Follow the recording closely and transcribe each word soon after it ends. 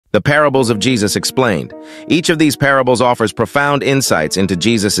The parables of Jesus explained. Each of these parables offers profound insights into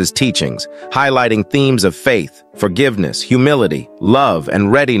Jesus' teachings, highlighting themes of faith, forgiveness, humility, love,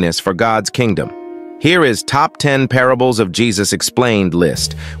 and readiness for God's kingdom. Here is Top 10 Parables of Jesus Explained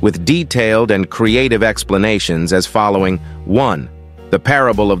list, with detailed and creative explanations as following. 1. The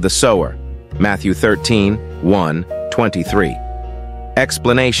Parable of the Sower, Matthew 13, 1, 23.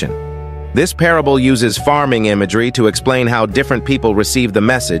 Explanation. This parable uses farming imagery to explain how different people receive the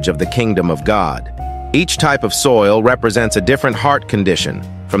message of the kingdom of God. Each type of soil represents a different heart condition,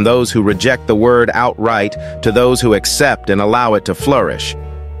 from those who reject the word outright to those who accept and allow it to flourish.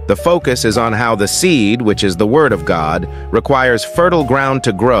 The focus is on how the seed, which is the word of God, requires fertile ground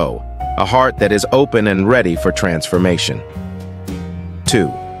to grow, a heart that is open and ready for transformation.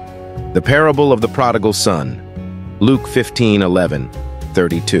 2. The Parable of the Prodigal Son, Luke 15:11,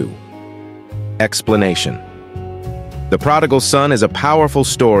 32. Explanation. The prodigal son is a powerful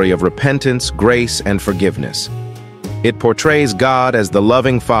story of repentance, grace, and forgiveness. It portrays God as the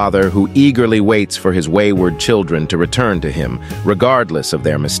loving father who eagerly waits for his wayward children to return to him, regardless of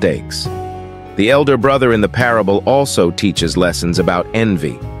their mistakes. The elder brother in the parable also teaches lessons about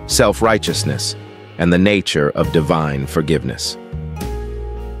envy, self-righteousness, and the nature of divine forgiveness.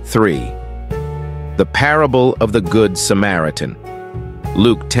 3. The Parable of the Good Samaritan,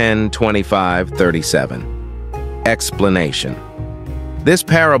 Luke 10:25-37. Explanation. This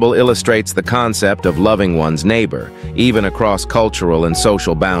parable illustrates the concept of loving one's neighbor, even across cultural and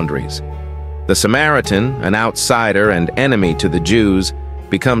social boundaries. The Samaritan, an outsider and enemy to the Jews,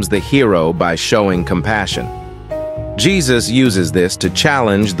 becomes the hero by showing compassion. Jesus uses this to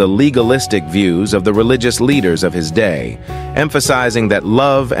challenge the legalistic views of the religious leaders of his day, emphasizing that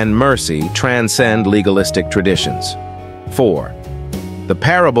love and mercy transcend legalistic traditions. 4. The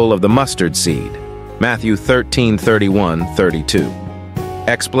Parable of the Mustard Seed, Matthew 13:31-32.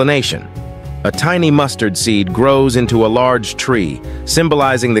 Explanation. A tiny mustard seed grows into a large tree,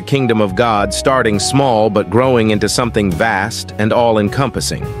 symbolizing the kingdom of God, starting small but growing into something vast and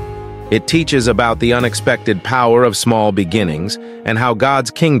all-encompassing. It teaches about the unexpected power of small beginnings and how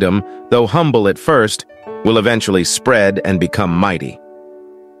God's kingdom, though humble at first, will eventually spread and become mighty.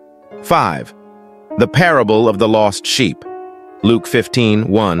 5. The Parable of the Lost Sheep, Luke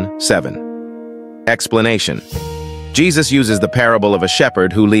 15:1-7. Explanation. Jesus uses the parable of a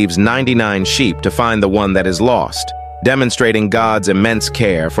shepherd who leaves 99 sheep to find the one that is lost, demonstrating God's immense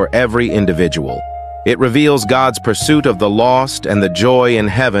care for every individual. It reveals God's pursuit of the lost and the joy in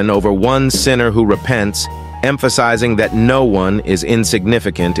heaven over one sinner who repents, emphasizing that no one is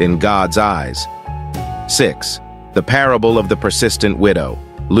insignificant in God's eyes. 6. The Parable of the Persistent Widow,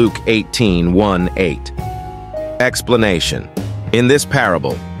 Luke 18:1-8. Explanation. In this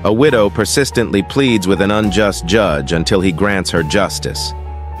parable, a widow persistently pleads with an unjust judge until he grants her justice.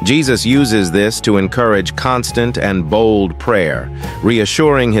 Jesus uses this to encourage constant and bold prayer,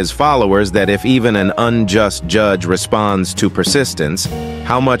 reassuring his followers that if even an unjust judge responds to persistence,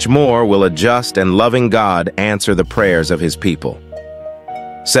 how much more will a just and loving God answer the prayers of his people?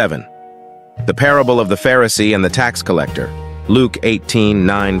 7. The Parable of the Pharisee and the Tax Collector, Luke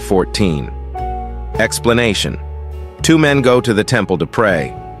 18:9-14. Explanation. Two men go to the temple to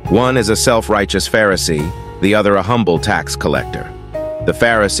pray. One is a self-righteous Pharisee, the other a humble tax collector. The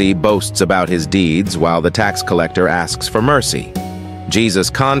Pharisee boasts about his deeds, while the tax collector asks for mercy. Jesus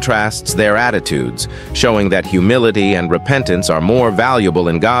contrasts their attitudes, showing that humility and repentance are more valuable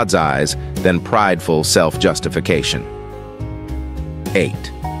in God's eyes than prideful self-justification.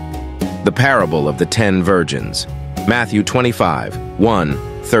 8. The Parable of the 10 Virgins, Matthew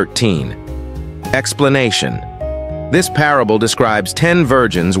 25:1-13. Explanation. This parable describes 10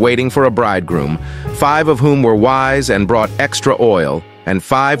 virgins waiting for a bridegroom, 5 of whom were wise and brought extra oil, and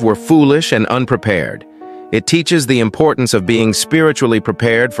 5 were foolish and unprepared. It teaches the importance of being spiritually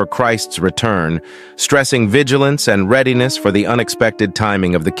prepared for Christ's return, stressing vigilance and readiness for the unexpected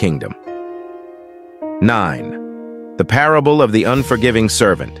timing of the kingdom. 9. The Parable of the Unforgiving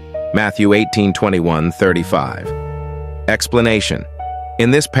Servant, Matthew 18:21-35. Explanation. In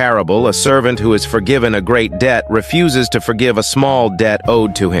this parable, a servant who is forgiven a great debt refuses to forgive a small debt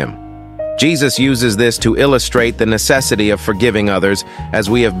owed to him. Jesus uses this to illustrate the necessity of forgiving others as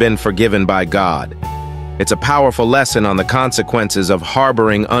we have been forgiven by God. It's a powerful lesson on the consequences of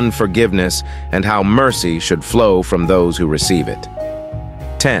harboring unforgiveness and how mercy should flow from those who receive it.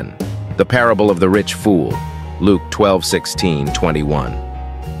 10. The Parable of the Rich Fool, Luke 12:16-21.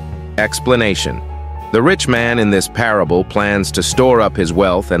 Explanation. The rich man in this parable plans to store up his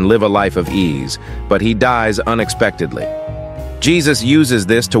wealth and live a life of ease, but he dies unexpectedly. Jesus uses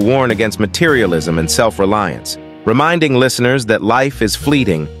this to warn against materialism and self-reliance, reminding listeners that life is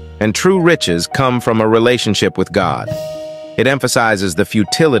fleeting and true riches come from a relationship with God. It emphasizes the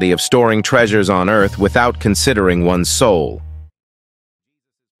futility of storing treasures on earth without considering one's soul.